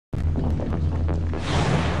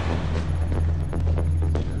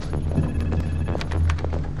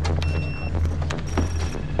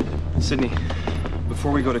Sydney,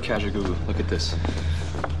 before we go to Kajagoogoo, look at this.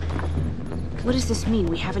 What does this mean?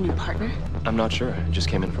 We have a new partner? I'm not sure. It just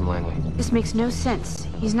came in from Langley. This makes no sense.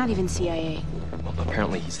 He's not even CIA. Well,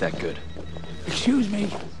 apparently he's that good. Excuse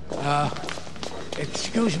me.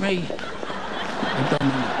 Excuse me. I don't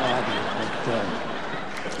mean to bother you,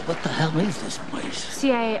 but, what the hell is this place?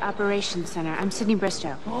 CIA Operations Center. I'm Sydney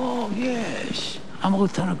Bristow. Oh, yes. I'm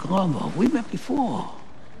Lieutenant Columbo. We met before.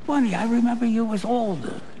 Funny, I remember you was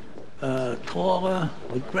older. Taller,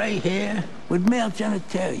 with gray hair, with male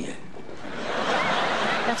genitalia.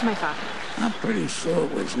 That's my father. I'm pretty sure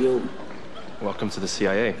it was you. Welcome to the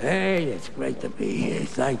CIA. Hey, it's great to be here.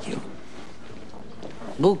 Thank you.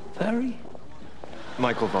 Luke Perry?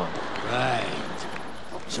 Michael Vaughn. Right.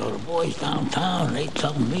 So the boys downtown, they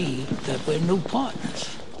tell me that we're new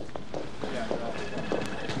partners.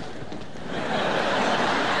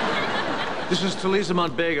 This is Talisa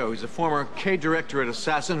Montbego. He's a former K-Directorate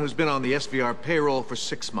assassin who's been on the SVR payroll for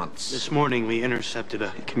 6 months. This morning, we intercepted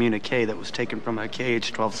a communique that was taken from a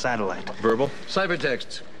KH-12 satellite. Verbal?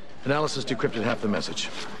 Cybertext. Analysis decrypted half the message.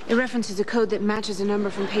 It references a code that matches a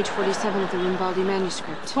number from page 47 of the Rimbaldi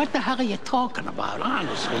manuscript. What the hell are you talking about,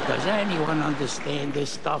 honestly? Does anyone understand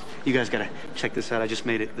this stuff? You guys gotta check this out. I just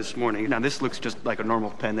made it this morning. Now, this looks just like a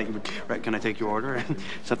normal pen that you would, right, can I take your order?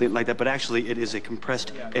 Something like that. But actually, it is a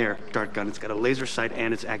compressed air dart gun. It's got a laser sight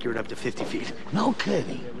and it's accurate up to 50 feet. No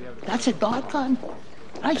kidding. That's a dart gun?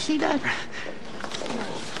 I see that.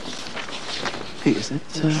 Hey, is it?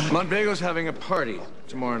 Montbego's having a party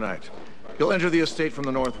tomorrow night. He'll enter the estate from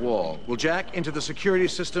the north wall. We'll jack into the security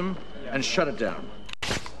system and shut it down.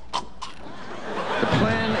 The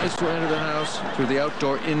plan is to enter the house through the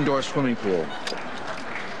outdoor-indoor swimming pool.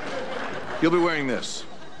 You'll be wearing this.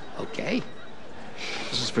 Okay.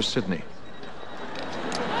 This is for Sydney.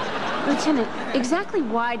 Lieutenant, exactly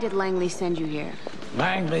why did Langley send you here?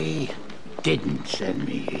 Langley didn't send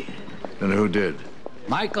me here. And who did?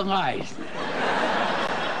 Michael Eisner.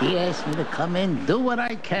 He asked me to come in, do what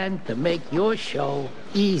I can to make your show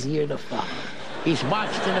easier to follow. He's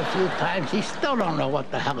watched it a few times. He still don't know what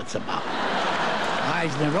the hell it's about.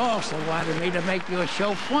 Eisner also wanted me to make your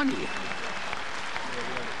show funnier.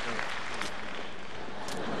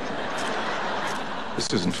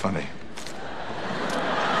 This isn't funny.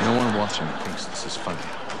 No one watching thinks this is funny.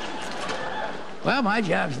 Well, my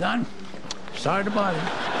job's done. Sorry to bother you.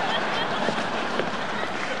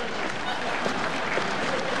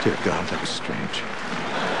 Dear God, that was strange.